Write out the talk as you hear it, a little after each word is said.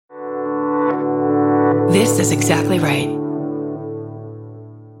This is exactly right.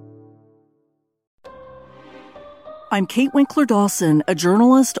 I'm Kate Winkler-Dawson, a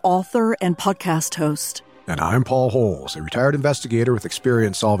journalist, author, and podcast host. And I'm Paul Holes, a retired investigator with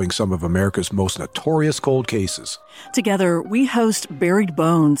experience solving some of America's most notorious cold cases. Together, we host Buried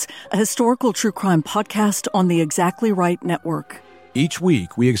Bones, a historical true crime podcast on the Exactly Right network. Each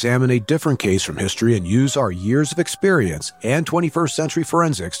week, we examine a different case from history and use our years of experience and 21st century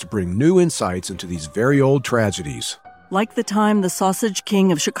forensics to bring new insights into these very old tragedies. Like the time the Sausage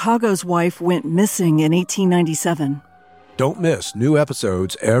King of Chicago's wife went missing in 1897. Don't miss new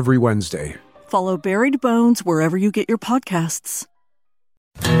episodes every Wednesday. Follow Buried Bones wherever you get your podcasts.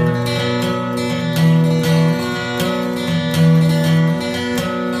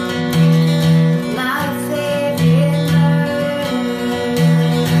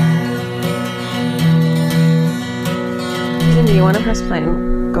 Do you want to press play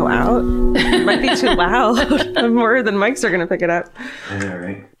and go out? It might be too loud. I'm worried the mics are going to pick it up. Yeah,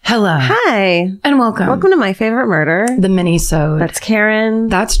 right. Hello. Hi. And welcome. Welcome to My Favorite Murder. The Minisode. That's Karen.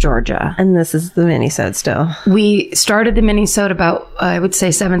 That's Georgia. And this is the Minisode still. We started the Minisode about, I would say,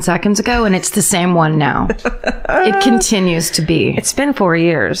 7 seconds ago, and it's the same one now. It continues to be. It's been 4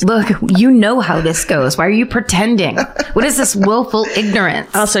 years. Look, you know how this goes. Why are you pretending? What is this willful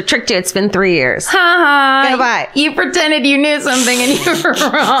ignorance? Also tricked you. It's been 3 years. Ha ha. Goodbye. You pretended you knew something and you were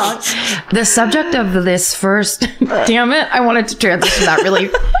wrong. The subject of this first, damn it, I wanted to transition that really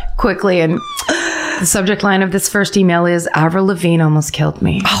quickly. And the subject line of this first email is, Avril Lavigne almost killed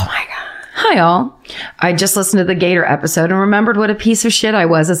me. Oh my God. Hi, all. I just listened to the Gator episode and remembered what a piece of shit I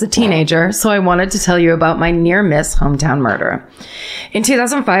was as a teenager, so I wanted to tell you about my near-miss hometown murder. In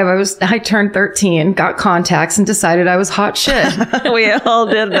 2005, I turned 13, got contacts, and decided I was hot shit. We all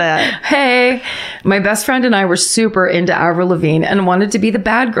did that. Hey, my best friend and I were super into Avril Lavigne and wanted to be the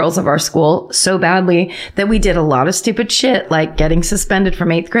bad girls of our school so badly that we did a lot of stupid shit, like getting suspended from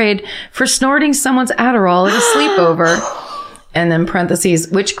 8th grade for snorting someone's Adderall at a sleepover. And then parentheses,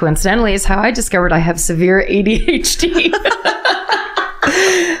 which coincidentally is how I discovered I have severe ADHD.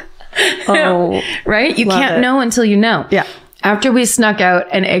 Oh, right? You can't know until you know. Yeah. After we snuck out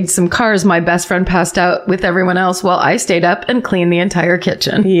and egged some cars, my best friend passed out with everyone else while I stayed up and cleaned the entire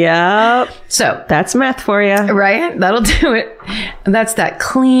kitchen. Yep. So that's meth for you. Right? That'll do it. That's that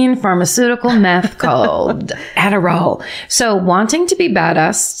clean pharmaceutical meth called Adderall. So wanting to be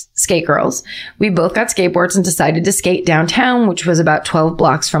badass skate girls, we both got skateboards and decided to skate downtown, which was about 12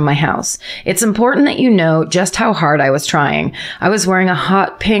 blocks from my house. It's important that you know just how hard I was trying. I was wearing a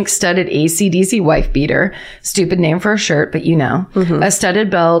hot pink studded AC/DC wife beater, stupid name for a shirt, but you know, a studded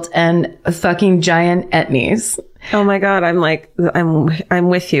belt and a fucking giant etnies. Oh my God. I'm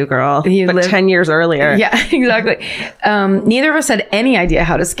with you, girl. You but 10 years earlier. Yeah, exactly. Neither of us had any idea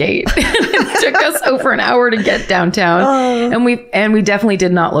how to skate. It took us over an hour to get downtown. Oh. And we definitely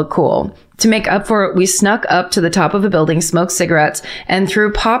did not look cool. To make up for it, we snuck up to the top of a building, smoked cigarettes, and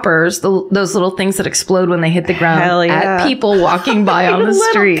threw poppers, those little things that explode when they hit the ground, at people walking by on the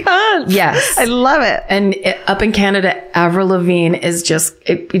street. Cunts. Yes. I love it. And up in Canada, Avril Lavigne is just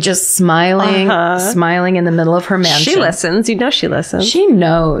smiling in the middle of her mansion. She listens. You know she listens. She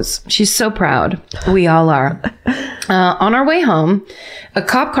knows. She's so proud. We all are. On our way home, a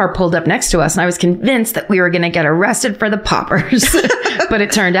cop car pulled up next to us, and I was convinced that we were going to get arrested for the poppers. But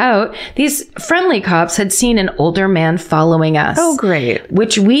it turned out these friendly cops had seen an older man following us. Oh, great.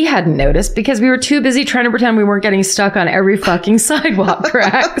 Which we hadn't noticed because we were too busy trying to pretend we weren't getting stuck on every fucking sidewalk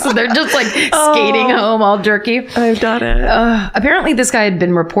crack. So they're just like skating home all jerky. I've done it. Apparently this guy had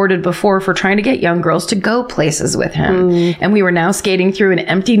been reported before for trying to get young girls to go places with him. And we were now skating through an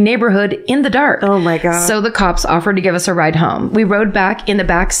empty neighborhood in the dark. Oh my God. So the cops offered to give us a ride home. We rode back in the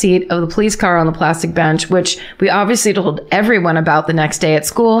back seat of the police car on the plastic bench, which we obviously told everyone about the next day at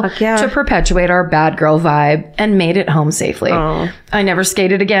school to perpetuate our bad girl vibe, and made it home safely. I never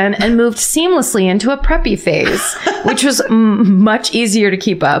skated again and moved seamlessly into a preppy phase, which was much easier to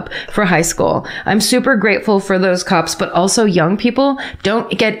keep up for high school. I'm super grateful for those cops, but also young people, don't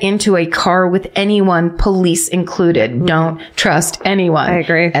get into a car with anyone, police included. Don't trust anyone. I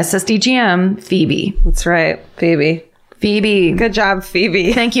agree. SSDGM, Phoebe. That's right. Phoebe. Good job,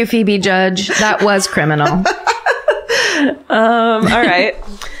 Phoebe. Thank you, Phoebe Judge. That was criminal. All right.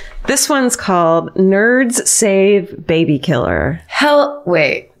 This one's called Nerds Save Baby Killer.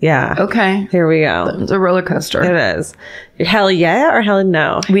 Wait. Yeah. Okay. Here we go. It's a roller coaster. It is. Hell yeah or hell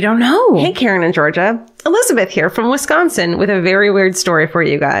no? We don't know. Hey, Karen and Georgia. Elizabeth here from Wisconsin with a very weird story for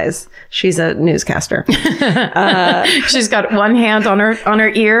you guys. She's a newscaster. She's got one hand on her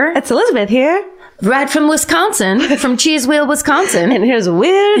ear. It's Elizabeth here. Right from Wisconsin, from Cheese Wheel, Wisconsin. And here's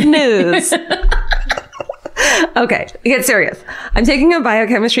weird news. Okay, get serious. I'm taking a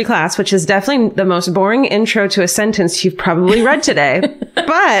biochemistry class, which is definitely the most boring intro to a sentence you've probably read today.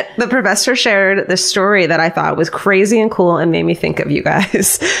 But the professor shared this story that I thought was crazy and cool and made me think of you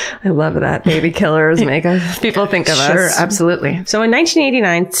guys. I love that baby killers make people think of us. Sure, absolutely. So in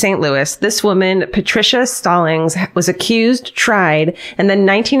 1989, St. Louis, this woman, Patricia Stallings, was accused, tried, and then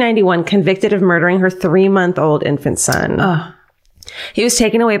 1991 convicted of murdering her 3-month-old infant son. He was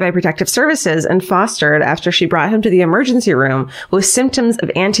taken away by protective services and fostered after she brought him to the emergency room with symptoms of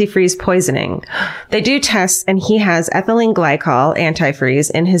antifreeze poisoning. They do tests and he has ethylene glycol antifreeze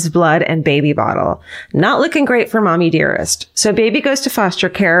in his blood and baby bottle. Not looking great for mommy dearest. So baby goes to foster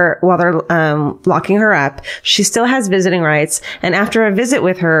care while they're locking her up. She still has visiting rights. And after a visit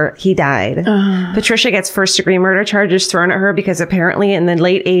with her, he died. Patricia gets first-degree murder charges thrown at her because apparently in the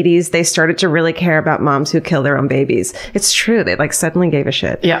late 80s, they started to really care about moms who kill their own babies. It's true. They suddenly gave a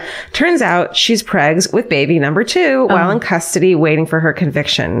shit. Yeah. Turns out she's pregs with baby number 2 while in custody waiting for her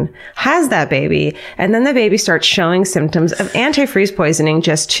conviction. Has that baby. And then the baby starts showing symptoms of antifreeze poisoning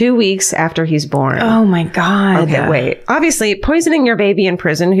just 2 weeks after he's born. Oh my God. Okay, wait. Obviously, poisoning your baby in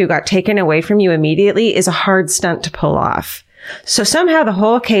prison who got taken away from you immediately is a hard stunt to pull off. So somehow the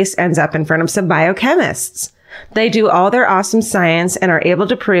whole case ends up in front of some biochemists. They do all their awesome science and are able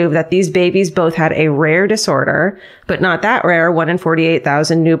to prove that these babies both had a rare disorder, but not that rare, 1 in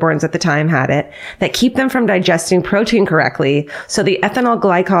 48,000 newborns at the time had it, that keep them from digesting protein correctly. So the ethanol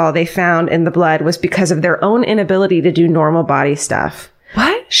glycol they found in the blood was because of their own inability to do normal body stuff.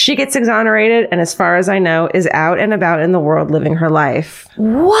 What? She gets exonerated and as far as I know, is out and about in the world living her life.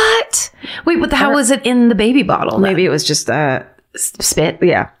 What? Wait, but how was it in the baby bottle? Maybe it was just spit?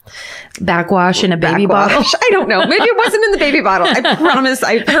 Yeah. Backwash in a baby bottle? I don't know. Maybe it wasn't in the baby bottle. I promise.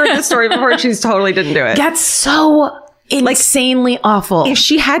 I've heard this story before. She totally didn't do it. That's so insanely awful. If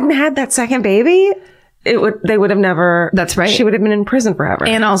she hadn't had that second baby, they would have never. That's right. She would have been in prison forever.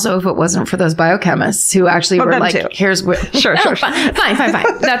 And also, if it wasn't for those biochemists who actually were like, too. here's what. Sure. Fine.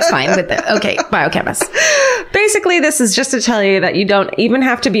 That's fine with it. Okay, biochemists. Basically, this is just to tell you that you don't even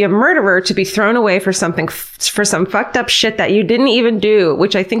have to be a murderer to be thrown away for something, for some fucked up shit that you didn't even do,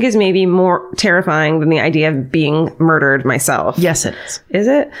 which I think is maybe more terrifying than the idea of being murdered myself. Yes, it is. Is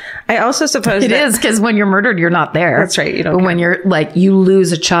it? I also suppose it is, because when you're murdered, you're not there. That's right. You don't. But when you're you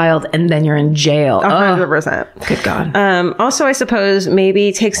lose a child and then you're in jail. 100%. Good God. Also, I suppose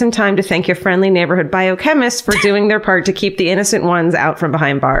maybe take some time to thank your friendly neighborhood biochemists for doing their part to keep the innocent ones out from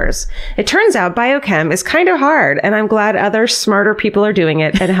behind bars. It turns out biochem is kind of hard, and I'm glad other smarter people are doing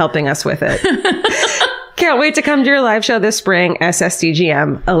it and helping us with it. Can't wait to come to your live show this spring,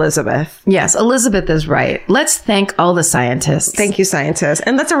 SSDGM, Elizabeth. Yes, Elizabeth is right. Let's thank all the scientists. Thank you, scientists.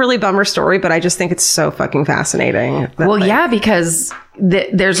 And that's a really bummer story, but I just think it's so fucking fascinating. Yeah, because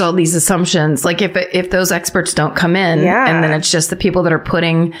there's all these assumptions. Like if those experts don't come in, and then it's just the people that are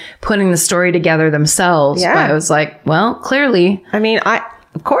putting the story together themselves. Yeah. I was like, well, clearly. I mean,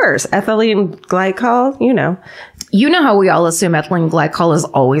 of course, ethylene glycol, you know. You know how we all assume ethylene glycol is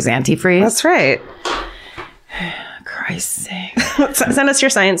always antifreeze? That's right. Christ's sake. Send us your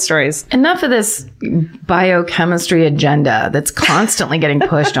science stories. Enough of this biochemistry agenda that's constantly getting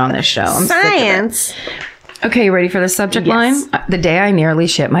pushed on this show. I'm Science. Okay, you ready for the subject line? The day I nearly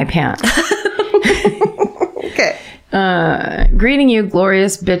shit my pants. Okay. Greeting you,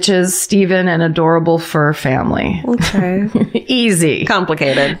 glorious bitches, Stephen, and adorable fur family. Okay. Easy.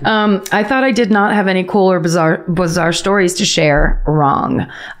 Complicated. I thought I did not have any cool or bizarre stories to share. Wrong.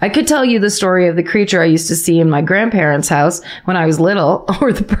 I could tell you the story of the creature I used to see in my grandparents' house when I was little,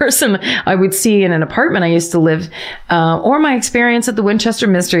 or the person I would see in an apartment I used to live, or my experience at the Winchester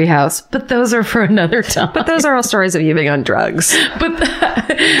Mystery House. But those are for another time. But those are all stories of you being on drugs. But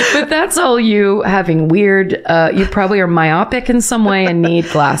that's all you having weird, you probably are myopic in some way and need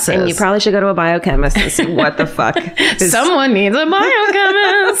glasses. And you probably should go to a biochemist and see what the fuck. Someone needs a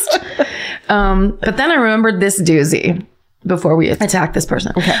biochemist. But then I remembered this doozy before we attack this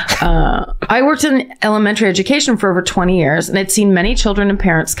person. Okay. I worked in elementary education for over 20 years and had seen many children and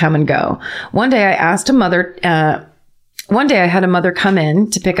parents come and go. One day I had a mother come in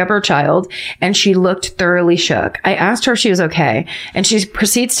to pick up her child, and she looked thoroughly shook. I asked her if she was okay, and she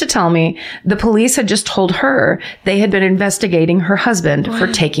proceeds to tell me the police had just told her they had been investigating her husband for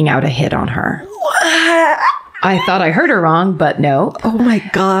taking out a hit on her. What? I thought I heard her wrong, but no. Oh my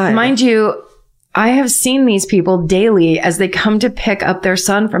God. Mind you, I have seen these people daily as they come to pick up their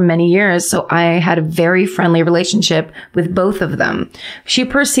son for many years, so I had a very friendly relationship with both of them. She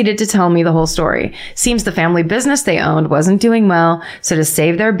proceeded to tell me the whole story. Seems the family business they owned wasn't doing well, so to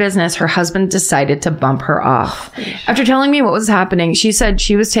save their business, her husband decided to bump her off. After telling me what was happening, she said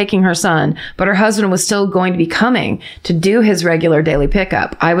she was taking her son, but her husband was still going to be coming to do his regular daily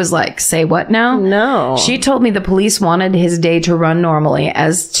pickup. I was like, say what now? No. She told me the police wanted his day to run normally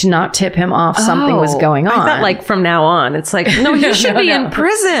as to not tip him off something was going on. I thought like from now on, it's like, no, he should be in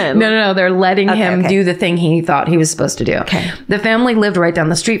prison. No. They're letting him do the thing he thought he was supposed to do. Okay. The family lived right down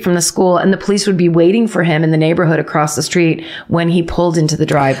the street from the school, and the police would be waiting for him in the neighborhood across the street when he pulled into the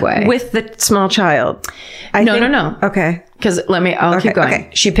driveway. With the small child. No. Okay. Because I'll keep going. Okay.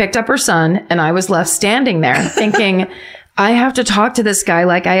 She picked up her son, and I was left standing there thinking, I have to talk to this guy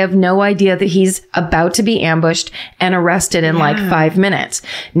like I have no idea that he's about to be ambushed and arrested in like 5 minutes.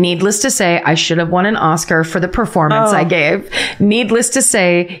 Needless to say, I should have won an Oscar for the performance I gave. Needless to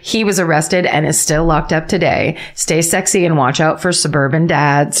say, he was arrested and is still locked up today. Stay sexy and watch out for suburban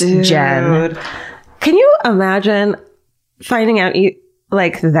dads. Dude. Jen. Can you imagine finding out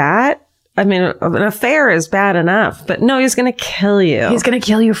like that? I mean, an affair is bad enough, but no, he's going to kill you. He's going to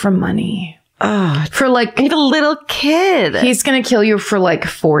kill you for money. Oh, for like you have a little kid. He's gonna kill you for like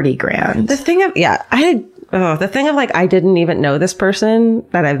 40 grand. The thing of like I didn't even know this person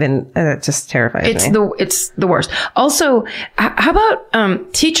that I've been. It just terrifies me. It's the worst. Also, how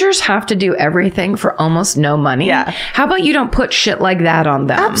about teachers have to do everything for almost no money? Yeah. How about you don't put shit like that on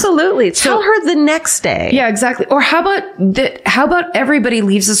them? Absolutely. Tell her the next day. Yeah, exactly. Or how about everybody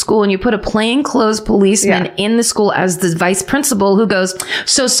leaves the school and you put a plainclothes policeman in the school as the vice principal who goes,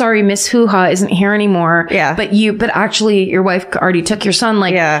 so sorry, Miss Hoo-Ha isn't here anymore. Yeah. But actually your wife already took your son.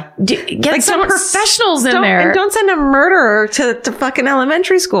 Like, get like some professionals in there. And don't send a murderer to fucking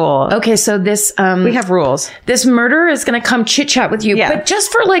elementary school. Okay, so this we have rules. This murderer is going to come chit chat with you, but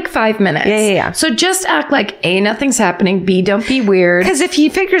just for like 5 minutes. Yeah. So just act like A, nothing's happening. B, don't be weird. Because if he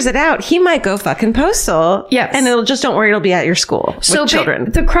figures it out, he might go fucking postal. Yes. And don't worry, it'll be at your school with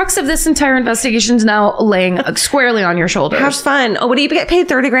children. The crux of this entire investigation is now laying squarely on your shoulders. Have fun. Oh, what do you get paid?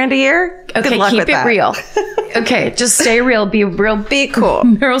 30 grand a year? Okay, Good luck keep with it that. real. Okay, just stay real. Be real. Be cool.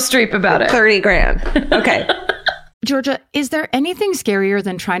 Meryl Streep about it. 30 grand. Okay. Georgia, is there anything scarier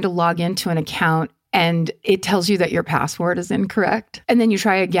than trying to log into an account and it tells you that your password is incorrect? And then you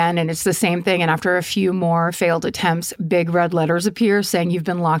try again and it's the same thing. And after a few more failed attempts, big red letters appear saying you've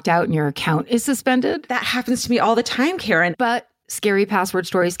been locked out and your account is suspended? That happens to me all the time, Karen. But scary password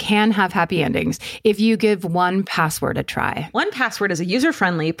stories can have happy endings if you give 1Password a try. 1Password is a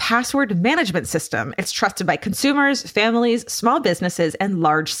user-friendly password management system. It's trusted by consumers, families, small businesses, and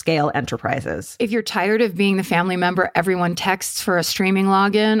large-scale enterprises. If you're tired of being the family member everyone texts for a streaming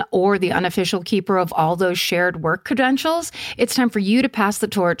login or the unofficial keeper of all those shared work credentials, it's time for you to pass the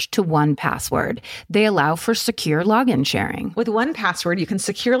torch to 1Password. They allow for secure login sharing. With 1Password, you can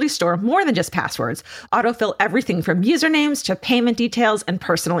securely store more than just passwords, autofill everything from usernames to payment details and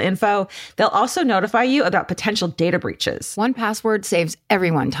personal info. They'll also notify you about potential data breaches. 1Password saves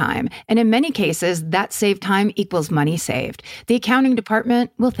everyone time. And in many cases, that saved time equals money saved. The accounting department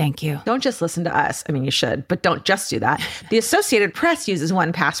will thank you. Don't just listen to us. I mean, you should, but don't just do that. The Associated Press uses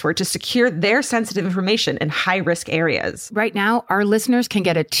 1Password to secure their sensitive information in high-risk areas. Right now, our listeners can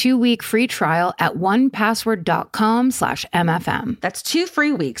get a 2-week free trial at 1password.com/MFM. That's 2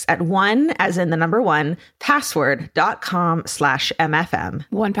 free weeks at 1, as in the number 1, password.com/MFM.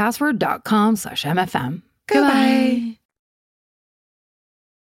 1password.com/MFM. Goodbye.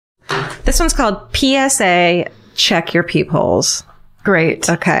 This one's called PSA Check Your Peepholes. Great.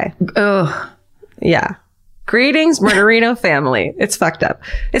 Okay. Ugh. Yeah. Greetings, Murderino family. It's fucked up.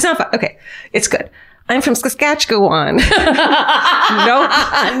 It's not okay. It's good. I'm from Saskatchewan. No.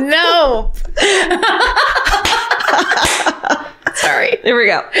 Sorry. There we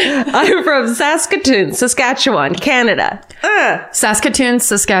go. I'm from Saskatchewan, Canada. Saskatoon,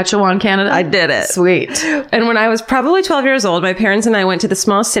 Saskatchewan, Canada. I did it. Sweet. And when I was probably 12 years old, my parents and I went to the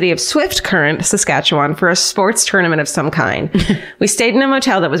small city of Swift Current, Saskatchewan, for a sports tournament of some kind. We stayed in a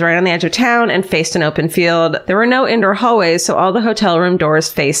motel that was right on the edge of town and faced an open field. There were no indoor hallways, so all the hotel room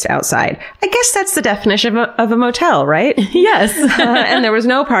doors faced outside. I guess that's the definition of a motel, right? Yes. And there was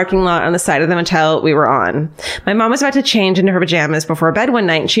no parking lot on the side of the motel we were on. My mom was about to change into her pajamas before bed one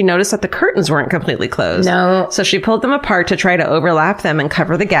night and she noticed that the curtains weren't completely closed. No. So she pulled them apart to try to overlap them and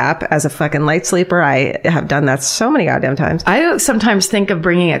cover the gap. As a fucking light sleeper, I have done that so many goddamn times. I sometimes think of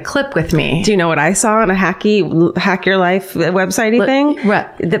bringing a clip with me. Do you know what I saw on a Hack Your Life website-y thing?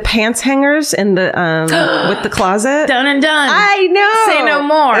 What? The pants hangers in the with the closet. Done and done. I know. Say no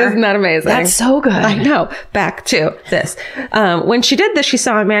more. Isn't that amazing? That's so good. I know. Back to this. When she did this, she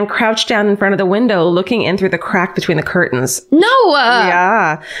saw a man crouched down in front of the window looking in through the crack between the curtains. No.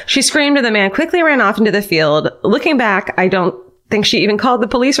 Yeah. She screamed and the man quickly ran off into the field. Looking back, I don't think she even called the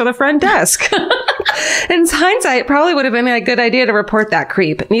police or the front desk. In hindsight, it probably would have been a good idea to report that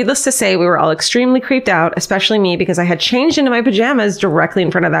creep. Needless to say, we were all extremely creeped out, especially me, because I had changed into my pajamas directly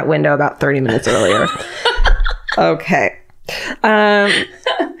in front of that window about 30 minutes earlier. Okay.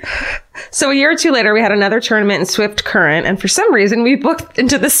 So a year or two later, we had another tournament in Swift Current, and for some reason, we booked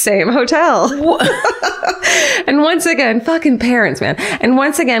into the same hotel. And once again, fucking parents, man. And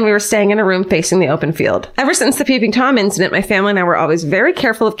once again, we were staying in a room facing the open field. Ever since the Peeping Tom incident, my family and I were always very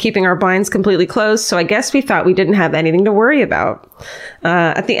careful of keeping our blinds completely closed, so I guess we thought we didn't have anything to worry about.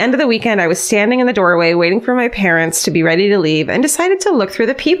 At the end of the weekend, I was standing in the doorway waiting for my parents to be ready to leave and decided to look through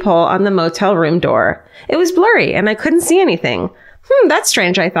the peephole on the motel room door. It was blurry and I couldn't see anything. That's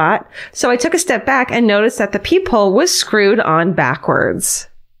strange, I thought. So I took a step back and noticed that the peephole was screwed on backwards.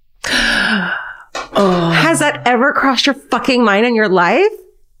 Has that ever crossed your fucking mind in your life?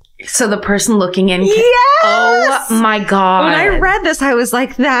 So the person looking in. Yes! Oh my God. When I read this, I was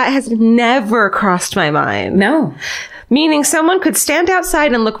like, that has never crossed my mind. No. Meaning someone could stand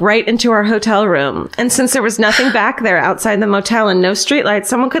outside and look right into our hotel room. And since there was nothing back there outside the motel and no streetlights,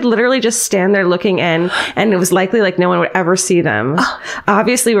 someone could literally just stand there looking in, and it was likely like no one would ever see them.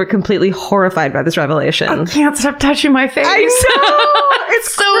 Obviously, we're completely horrified by this revelation. I can't stop touching my face. I know!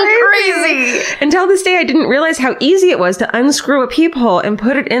 It's so crazy. Until this day, I didn't realize how easy it was to unscrew a peephole and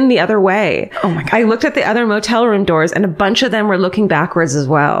put it in the other way. Oh my God. I looked at the other motel room doors, and a bunch of them were looking backwards as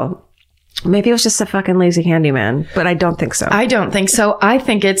well. Maybe it was just a fucking lazy handyman, but I don't think so. I don't think so. I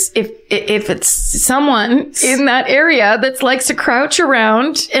think it's if it's someone in that area that likes to crouch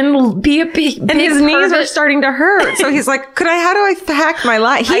around and be a big and his knees pervert. are starting to hurt. So he's like, how do I hack my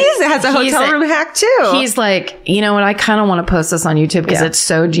life? He has a hotel room hack too. He's like, you know what? I kind of want to post this on YouTube because it's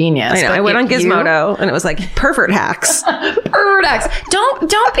so genius. I know. I went on Gizmodo and it was like pervert hacks. Pervert hacks.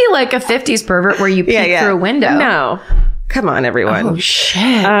 Don't be like a 50s pervert where you peek through a window. No. Come on, everyone. Oh,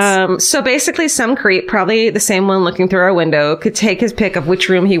 shit. So basically, some creep, probably the same one looking through our window, could take his pick of which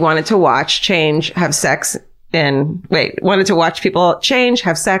room he wanted to watch, change, have sex, wanted to watch people change,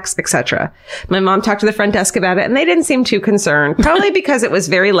 have sex, etc. My mom talked to the front desk about it, and they didn't seem too concerned. Probably because it was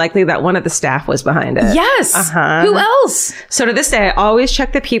very likely that one of the staff was behind it. Yes. Who else? So to this day, I always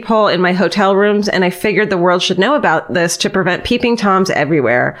check the peephole in my hotel rooms, and I figured the world should know about this to prevent peeping toms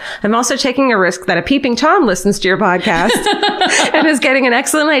everywhere. I'm also taking a risk that a peeping tom listens to your podcast and is getting an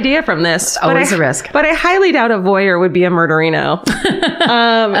excellent idea from this. Always a risk. But I highly doubt a voyeur would be a murderino.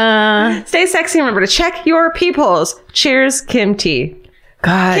 Stay sexy. Remember to check your peepholes. Cheers, Kim T.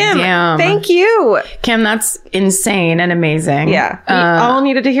 God Kim, damn. thank you. Kim, that's insane and amazing. Yeah. We all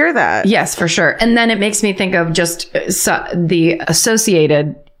needed to hear that. Yes, for sure. And then it makes me think of just the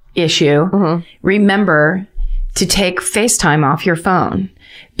associated issue. Mm-hmm. Remember to take FaceTime off your phone.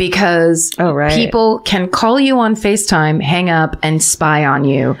 Because people can call you on FaceTime, hang up, and spy on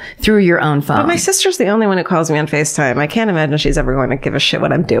you through your own phone. But my sister's the only one who calls me on FaceTime. I can't imagine she's ever going to give a shit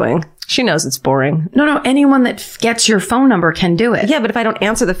what I'm doing. She knows it's boring. No. Anyone that gets your phone number can do it. Yeah, but if I don't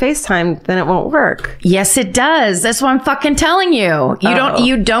answer the FaceTime, then it won't work. Yes, it does. That's what I'm fucking telling you.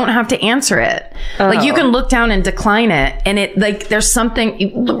 You don't have to answer it. Like you can look down and decline it, and it like there's something.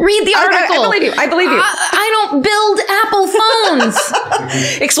 Read the article. I believe you. I don't build Apple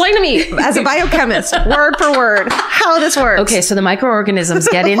phones. Explain to me, as a biochemist, word for word, how this works. Okay, so the microorganisms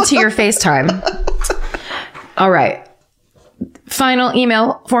get into your FaceTime. All right. Final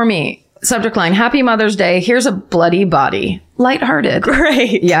email for me. Subject line, Happy Mother's Day. Here's a bloody body. Lighthearted.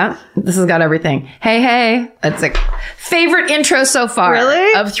 Great. Yeah, this has got everything. Hey. That's like favorite intro so far.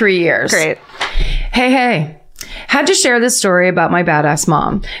 Really? Of 3 years. Great. Hey. Had to share this story about my badass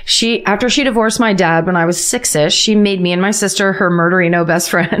mom. After she divorced my dad when I was 6-ish, she made me and my sister her murderino best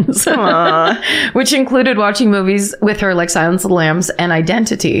friends. Which included watching movies with her like Silence of the Lambs and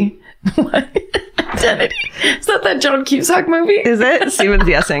Identity. What? Identity? Is that John Cusack movie? Is it? Steven's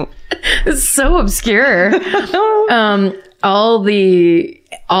guessing. It's so obscure. All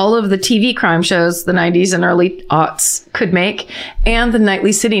all of the TV crime shows the 90s and early aughts could make, and the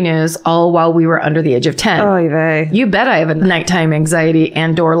nightly city news, all while we were under the age of 10. Oh, vey. You bet I have a nighttime anxiety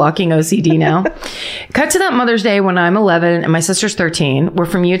and door locking OCD now. Cut to that Mother's Day when I'm 11 and my sister's 13. We're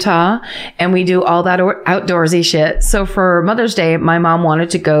from Utah and we do all that outdoorsy shit. So for Mother's Day, my mom wanted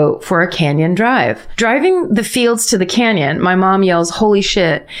to go for a canyon drive. Driving the fields to the canyon, my mom yells, "Holy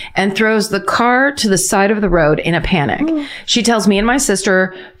shit," and throws the car to the side of the road in a panic. She tells me and my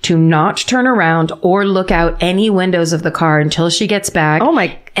sister to not turn around or look out any windows of the car until she gets back. Oh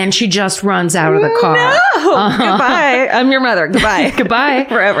my. And she just runs out of the car. No! Goodbye. I'm your mother. Goodbye. Goodbye.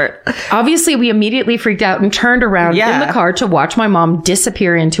 Forever. Obviously, we immediately freaked out and turned around in the car to watch my mom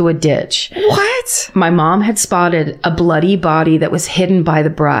disappear into a ditch. What? My mom had spotted a bloody body that was hidden by the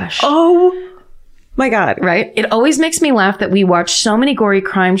brush. Oh my God. Right? It always makes me laugh that we watch so many gory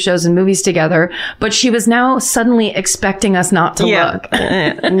crime shows and movies together, but she was now suddenly expecting us not to look.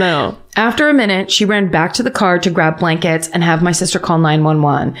 No. After a minute, she ran back to the car to grab blankets and have my sister call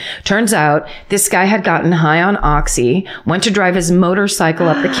 911. Turns out this guy had gotten high on oxy, went to drive his motorcycle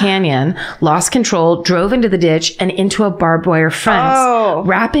up the canyon, lost control, drove into the ditch and into a barbed wire fence,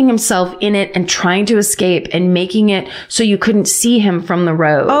 wrapping himself in it and trying to escape and making it so you couldn't see him from the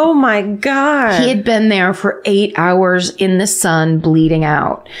road. Oh my God. He had been there for 8 hours in the sun, bleeding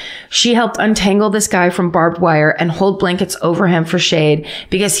out. She helped untangle this guy from barbed wire and hold blankets over him for shade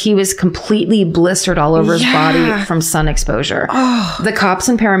because he was completely blistered all over his body from sun exposure. The cops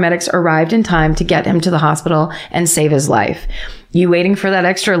and paramedics arrived in time to get him to the hospital and save his life. You waiting for that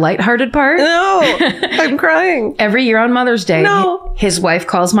extra lighthearted part? No, I'm crying. Every year on Mother's Day, No. his wife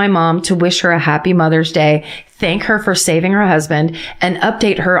calls my mom to wish her a happy Mother's Day, thank her for saving her husband, and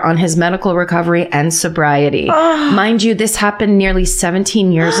update her on his medical recovery and sobriety. Mind you, this happened nearly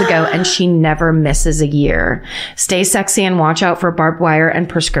 17 years ago, and she never misses a year. Stay sexy and watch out for barbed wire and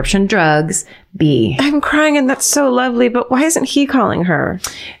prescription drugs. B. I'm crying and that's so lovely, but why isn't he calling her?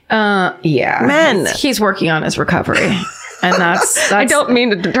 Yeah. Men. He's working on his recovery. And that's I don't mean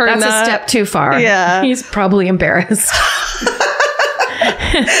to turn that's that. a step too far. Yeah. He's probably embarrassed.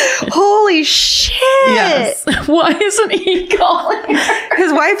 Holy shit. Yes. Why isn't he calling her?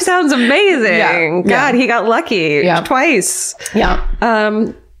 His wife sounds amazing. Yeah. God, he got lucky twice. Yeah.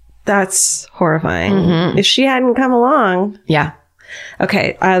 That's horrifying. If she hadn't come along. Yeah.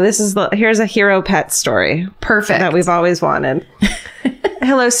 Okay. Here's a hero pet story. Perfect. That we've always wanted.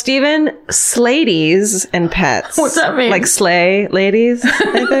 Hello, Stephen. Sladies and pets. What's that mean? Like sleigh ladies,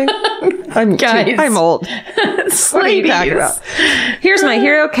 I think. I'm old. What are you talking about? Here's my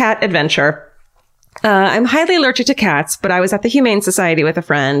hero cat adventure. I'm highly allergic to cats, but I was at the Humane Society with a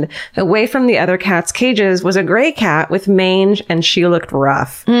friend. Away from the other cats' cages was a gray cat with mange, and she looked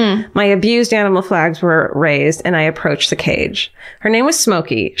rough. My abused animal flags were raised, and I approached the cage. Her name was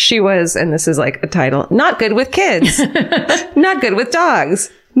Smokey. She was, and this is like a title, not good with kids, not good with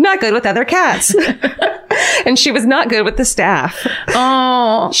dogs, not good with other cats. And she was not good with the staff.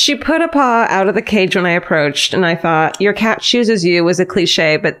 Oh. She put a paw out of the cage when I approached, and I thought, your cat chooses you was a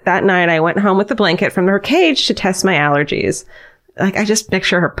cliche, but that night I went home with a blanket from her cage to test my allergies. Like, I just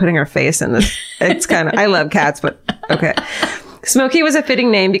picture her putting her face in this. It's kind of, I love cats, but okay. Smokey was a fitting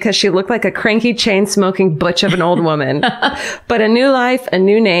name because she looked like a cranky chain-smoking butch of an old woman. But a new life, a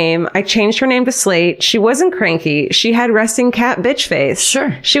new name. I changed her name to Slate. She wasn't cranky. She had resting cat bitch face.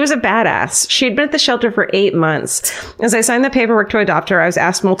 Sure. She was a badass. She had been at the shelter for 8 months. As I signed the paperwork to adopt her, I was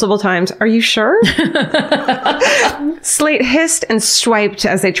asked multiple times, "Are you sure?" Slate hissed and swiped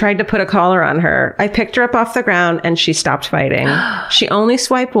as they tried to put a collar on her. I picked her up off the ground and she stopped fighting. She only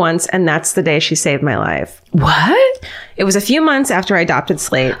swiped once, and that's the day she saved my life. What? It was a few months after I adopted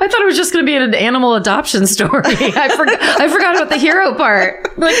Slate. I thought it was just going to be an animal adoption story. I forgot about the hero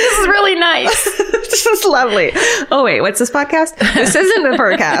part. Like, this is really nice. This is lovely. Oh, wait, what's this podcast? This isn't the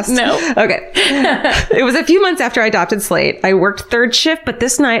podcast. No. Okay. It was a few months after I adopted Slate. I worked third shift, but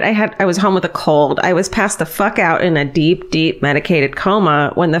this night I was home with a cold. I was passed the fuck out in a deep, deep medicated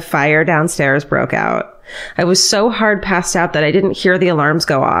coma when the fire downstairs broke out. I was so hard passed out that I didn't hear the alarms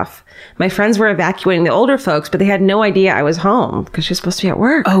go off. My friends were evacuating the older folks, but they had no idea I was home because she was supposed to be at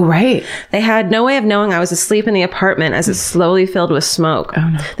work. Oh, right. They had no way of knowing I was asleep in the apartment as it slowly filled with smoke. Oh,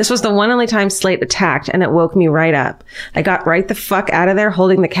 no. This was the one only time Slate attacked, and it woke me right up. I got right the fuck out of there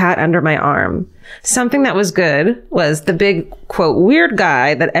holding the cat under my arm. Something that was good was the big, quote, weird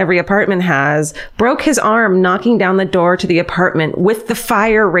guy that every apartment has broke his arm knocking down the door to the apartment with the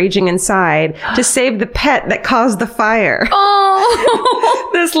fire raging inside to save the pet that caused the fire. Oh!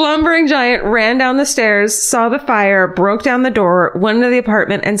 This lumbering giant ran down the stairs, saw the fire, broke down the door, went into the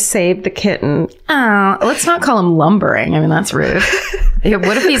apartment, and saved the kitten. Oh, let's not call him lumbering. I mean, that's rude. Yeah,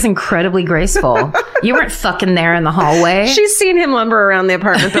 what if he's incredibly graceful? You weren't fucking there in the hallway. She's seen him lumber around the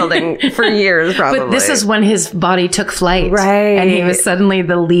apartment building for years, probably. But this is when his body took flight. Right. And he was suddenly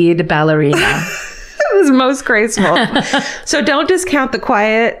the lead ballerina. It was most graceful. So don't discount the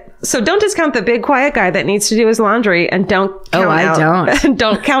big quiet guy that needs to do his laundry, and don't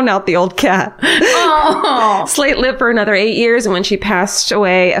count out the old cat. Oh. Slate lived for another 8 years, and when she passed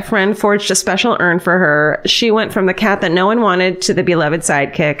away, a friend forged a special urn for her. She went from the cat that no one wanted to the beloved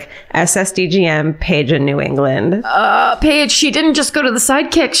sidekick, SSDGM, Paige in New England. Paige, she didn't just go to the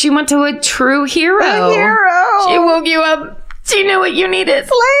sidekick. She went to a true hero. A hero. She woke you up. She knew what you needed.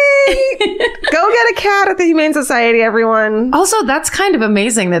 Slay! Go get a cat at the Humane Society, everyone. Also, that's kind of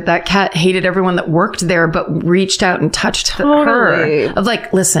amazing that cat hated everyone that worked there, but reached out and touched her. Of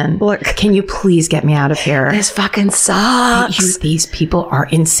like, listen, look, can you please get me out of here? This fucking sucks. These people are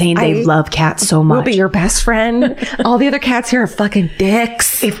insane. They love cats so much. We'll be your best friend. All the other cats here are fucking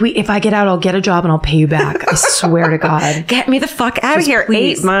dicks. If I get out, I'll get a job and I'll pay you back. I swear to God. Get me the fuck out of here.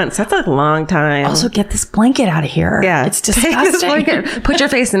 Please. 8 months. That's a long time. Also, get this blanket out of here. Yeah. It's disgusting. Put your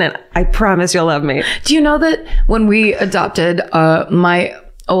face in it. I promise you'll love me. Do you know that when we adopted my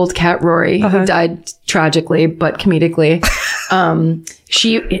old cat Rory, who died tragically but comedically,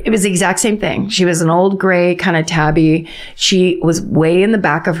 it was the exact same thing. She was an old gray kind of tabby. She was way in the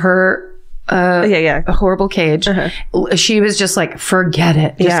back of her a horrible cage. She was just like, forget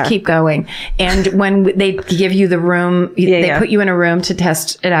it. Just keep going. And when they give you the room, they put you in a room to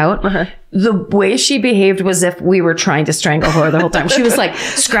test it out. The way she behaved was if we were trying to strangle her the whole time. She was like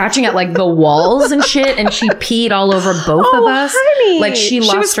scratching at like the walls and shit, and she peed all over both of us. Honey. Like she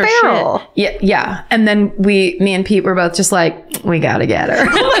lost her feral. shit. Yeah. And then me and Pete were both just like, we gotta get her.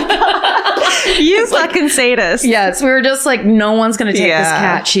 You fucking sadist. Yes, we were just like, no one's going to take this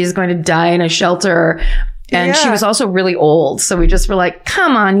cat. She's going to die in a shelter. And she was also really old. So we just were like,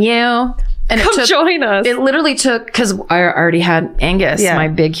 come on, you. And Come join us. It literally took, because I already had Angus, my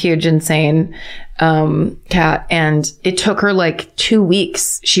big, huge, insane cat. And it took her like 2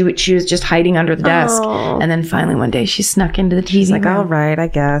 weeks. She was just hiding under the desk. And then finally one day she snuck into the TV room. All right, I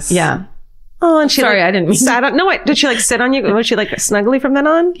guess. Yeah. Oh, and she I didn't mean sat on. No, wait. Did she like sit on you? Was she like snuggly from then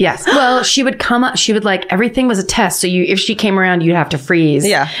on? Yes. Well, she would come up. She would like, everything was a test. So if she came around, you'd have to freeze.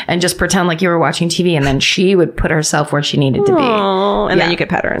 Yeah. And just pretend like you were watching TV. And then she would put herself where she needed to be. Oh, and then you could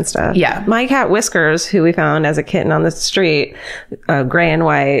pet her and stuff. Yeah. My cat Whiskers, who we found as a kitten on the street, gray and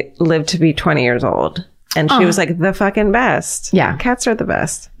white, lived to be 20 years old. And she was like the fucking best. Yeah. Cats are the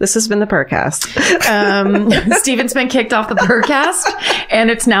best. This has been the Purrcast. Steven's been kicked off the Purrcast, and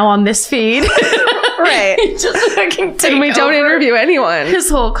it's now on this feed. Right. Just fucking take and we don't interview anyone. His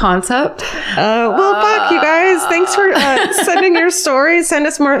whole concept. Well, fuck you guys. Thanks for sending your stories. Send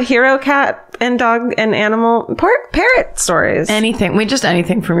us more hero cat and dog and animal parrot stories. Anything.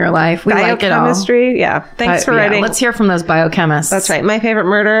 Anything from your life. We like it all. Biochemistry. Yeah. Thanks for writing. Let's hear from those biochemists. That's right. My favorite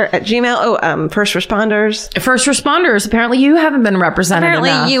murder at Gmail. First responders. First responders. Apparently you haven't been represented enough.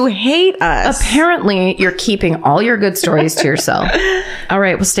 Apparently you hate us. Apparently you're keeping all your good stories to yourself. All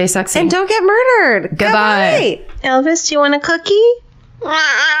right. Well, stay sexy. And don't get murdered. Goodbye. Elvis, do you want a cookie?